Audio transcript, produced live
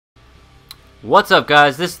What's up,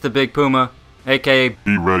 guys? This is the Big Puma, aka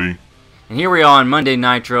Be ready. and here we are on Monday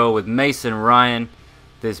Nitro with Mason Ryan,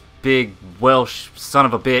 this big Welsh son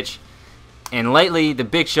of a bitch. And lately, the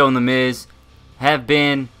Big Show and The Miz have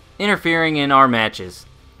been interfering in our matches.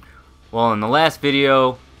 Well, in the last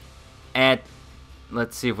video,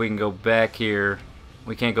 let's see if we can go back here.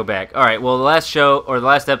 We can't go back. All right. Well, the last show or the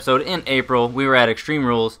last episode in April, we were at Extreme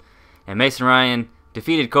Rules, and Mason Ryan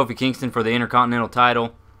defeated Kofi Kingston for the Intercontinental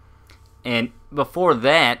title. And before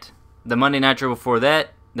that, the Monday Nitro before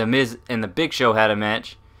that, The Miz and The Big Show had a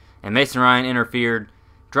match, and Mason Ryan interfered,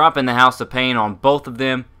 dropping the House of Pain on both of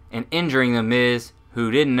them and injuring The Miz,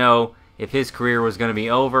 who didn't know if his career was going to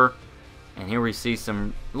be over. And here we see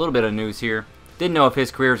a little bit of news here. Didn't know if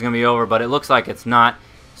his career was going to be over, but it looks like it's not.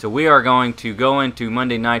 So we are going to go into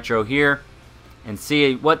Monday Nitro here and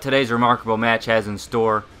see what today's remarkable match has in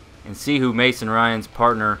store and see who Mason Ryan's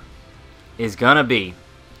partner is going to be.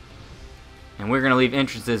 And we're going to leave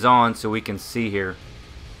entrances on so we can see here.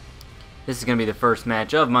 This is going to be the first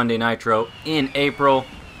match of Monday Nitro in April.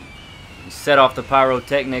 We set off the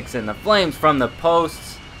pyrotechnics and the flames from the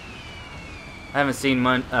posts. I haven't seen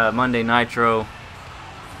Monday Nitro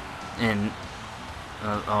in,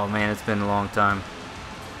 oh man, it's been a long time.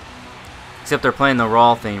 Except they're playing the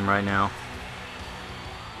Raw theme right now.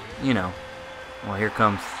 You know. Well, here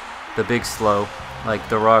comes the Big Slow, like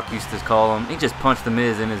The Rock used to call him. He just punched The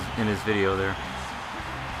Miz in his video there.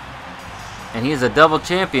 And he is a double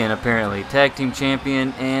champion, apparently. Tag team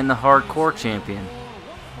champion and the hardcore champion.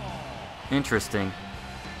 Interesting.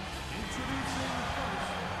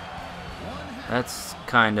 That's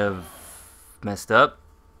kind of messed up.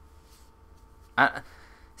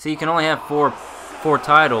 See, you can only have four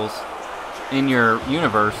titles in your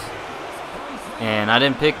universe. And I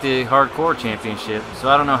didn't pick the hardcore championship, so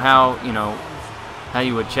I don't know how, how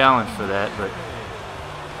you would challenge for that, but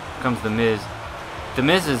here comes The Miz. The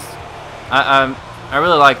Miz is, I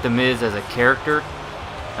really like The Miz as a character.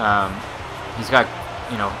 He's got,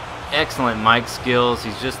 excellent mic skills.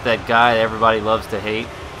 He's just that guy that everybody loves to hate.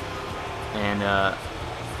 And,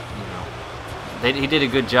 he did a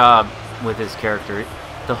good job with his character.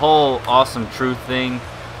 The whole Awesome Truth thing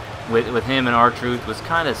with him and R-Truth was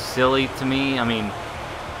kind of silly to me. I mean,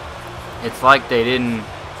 it's like they didn't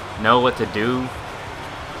know what to do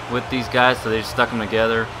with these guys, so they just stuck them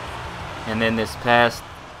together. And then this past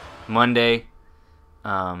Monday,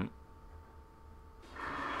 well,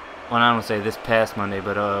 I don't say this past Monday,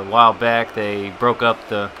 but a while back, they broke up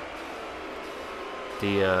the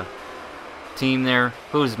team there.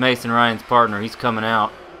 Who's Mason Ryan's partner? He's coming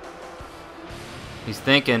out. He's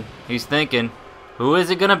thinking. Who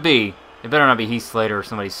is it gonna be? It better not be Heath Slater or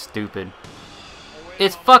somebody stupid.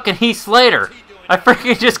 It's fucking Heath Slater! I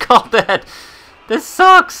freaking just called that! This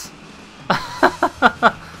sucks!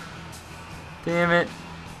 Damn it.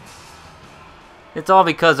 It's all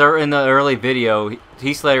because in the early video,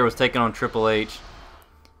 Heath Slater was taking on Triple H.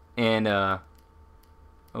 And, oh,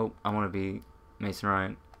 I want to be Mason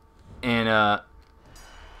Ryan. And,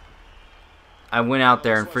 I went out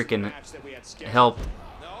there and freaking helped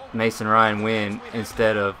Mason Ryan win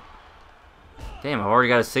instead of... Damn, I've already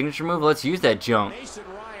got a signature move. Let's use that jump. Mason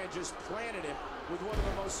Ryan just planted him with one of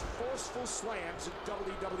the most forceful slams in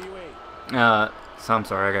WWE. So I'm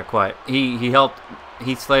sorry, I got quiet. He helped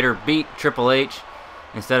Heath Slater beat Triple H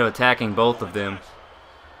instead of attacking both of them.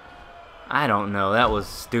 I don't know. That was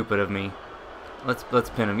stupid of me. Let's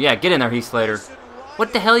pin him. Yeah, get in there, Heath Slater.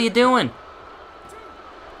 What the hell are you doing?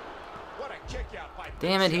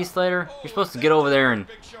 Damn it, Heath Slater. You're supposed to get over there and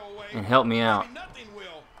help me out.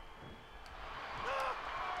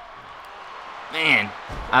 Man,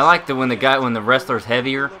 I like when the wrestler's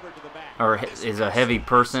heavier, or is a heavy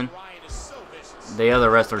person, the other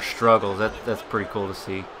wrestler struggles. That's pretty cool to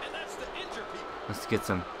see. Let's get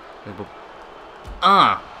some.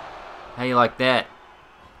 How you like that?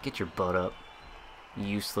 Get your butt up.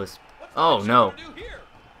 Useless. Oh no.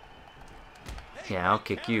 Yeah, I'll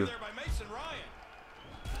kick you.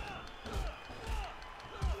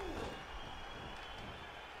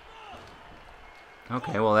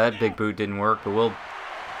 Okay, well that big boot didn't work, but we'll...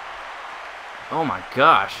 Oh my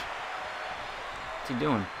gosh. What's he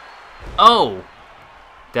doing? Oh!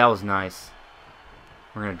 That was nice.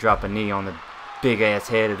 We're gonna drop a knee on the big ass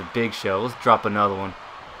head of the Big Show. Let's drop another one.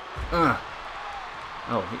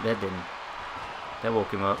 Oh, that didn't... That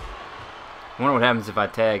woke him up. I wonder what happens if I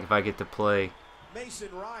tag, if I get to play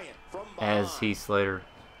as Heath Slater.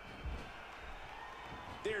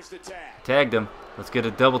 There's the tag. Tagged him. Let's get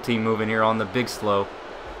a double team move in here on the Big Slow.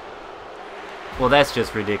 Well, that's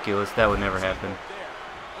just ridiculous. That would never happen. A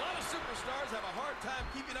lot of superstars have a hard time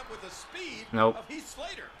keeping up with the speed Nope. of Heath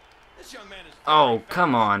Slater. Oh,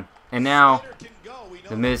 come on. And now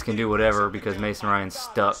The Miz can do whatever because Mason Ryan's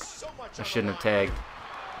stuck. I shouldn't have tagged.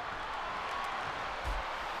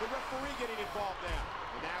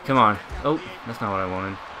 Come on. Oh, that's not what I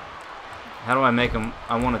wanted. How do I make him?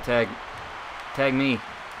 I want to tag. Tag me.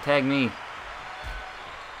 Tag me.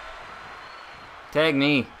 Tag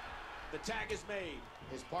me. The tag is made.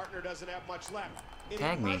 His partner doesn't have much left.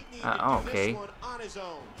 Tag me. Okay.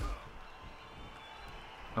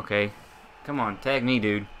 Okay. Come on, tag me,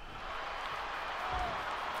 dude.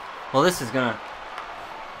 Well, this is gonna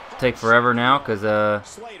take forever now, because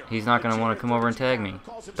he's not gonna want to come over and tag me.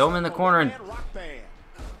 Throw him in the corner and...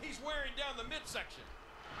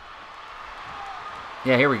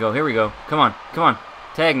 Yeah, here we go, here we go. Come on, come on.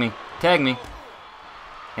 Tag me, tag me.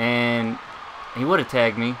 And he would have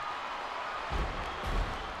tagged me.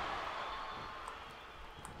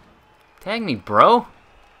 Tag me, bro.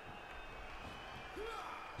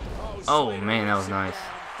 Oh, man, that was nice.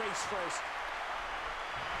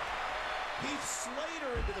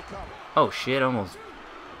 Oh, shit, almost.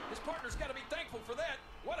 His partner's got to be thankful for that.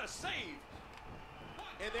 What a save.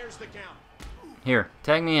 And there's the count. Here,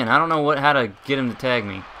 tag me in. I don't know how to get him to tag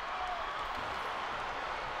me.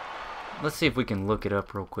 Let's see if we can look it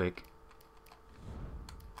up real quick.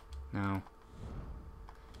 No.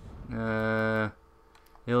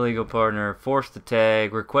 Illegal partner, force to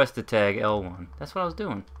tag, request to tag, L1. That's what I was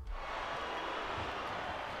doing.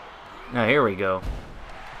 Now, here we go.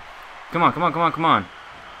 Come on, come on, come on, come on.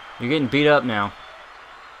 You're getting beat up now.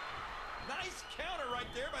 Nice counter right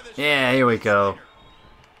there by the yeah, here we go.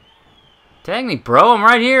 Tag me, bro. I'm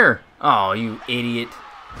right here. Oh, you idiot.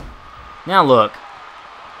 Now look.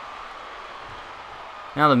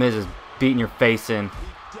 Now the Miz is beating your face in.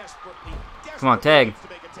 Come on, tag.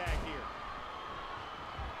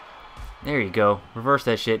 There you go. Reverse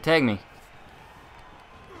that shit. Tag me.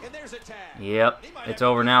 Yep. It's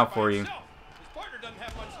over now for you.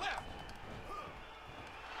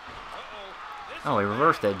 Oh, he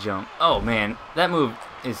reversed that jump. Oh, man. That move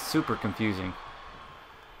is super confusing.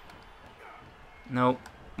 Nope.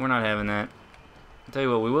 We're not having that. I'll tell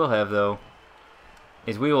you what we will have, though,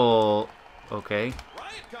 is we will... Okay.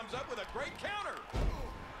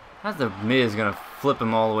 How's the Miz gonna flip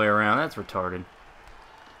him all the way around? That's retarded.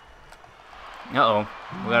 Uh-oh.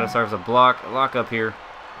 We got ourselves a lock up here.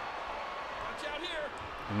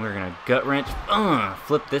 And we're gonna gut wrench.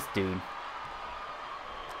 Flip this dude.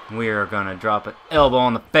 We are gonna drop an elbow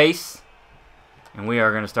on the face. And we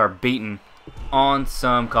are gonna start beating on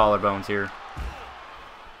some collarbones here.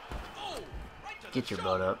 Get your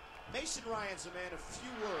butt up. Mason Ryan's a man of few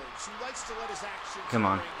words who likes to let his actions. Come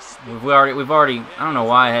on. We've already I don't know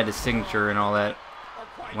why I had his signature and all that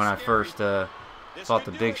when I first fought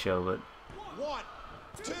the Big Show, but 1,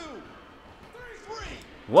 2, 3.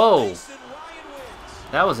 Whoa.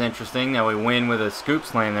 That was interesting that we win with a scoop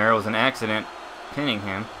slam there. It was an accident pinning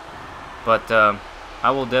him. But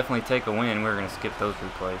I will definitely take a win. We're going to skip those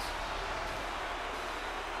replays.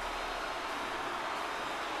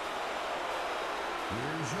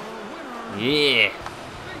 Yeah.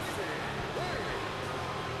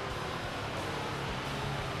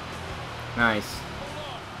 Nice.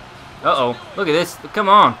 Uh-oh. Look at this. Come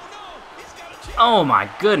on. Oh, my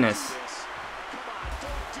goodness.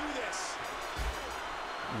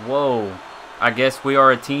 Whoa. I guess we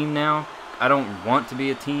are a team now. I don't want to be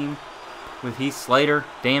a team with Heath Slater.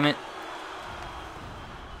 Damn it.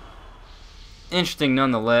 Interesting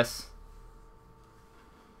nonetheless.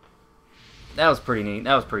 That was pretty neat.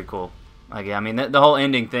 That was pretty cool. Like, I mean, the whole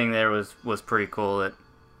ending thing there was pretty cool.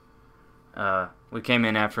 That we came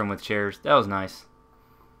in after him with chairs. That was nice.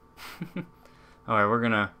 Alright, we're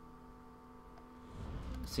gonna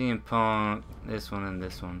CM Punk, this one and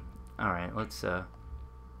this one. Alright, let's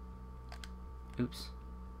oops.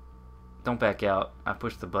 Don't back out. I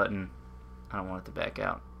pushed the button. I don't want it to back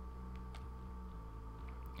out.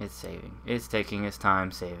 It's saving. It's taking its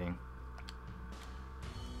time saving.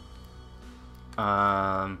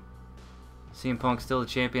 CM Punk still the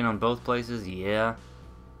champion on both places? Yeah.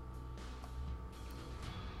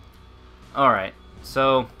 Alright,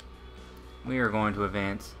 so we are going to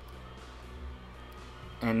advance.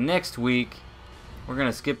 And next week, we're going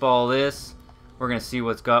to skip all this. We're going to see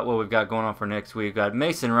what we've got going on for next week. We've got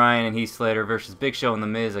Mason Ryan and Heath Slater versus Big Show and The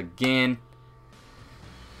Miz again.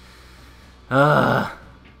 Not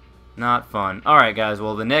fun. Alright, guys.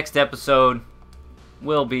 Well, the next episode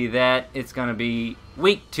will be that. It's going to be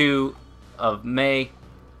week 2 of May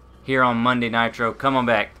here on Monday Nitro. Come on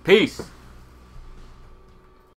back. Peace.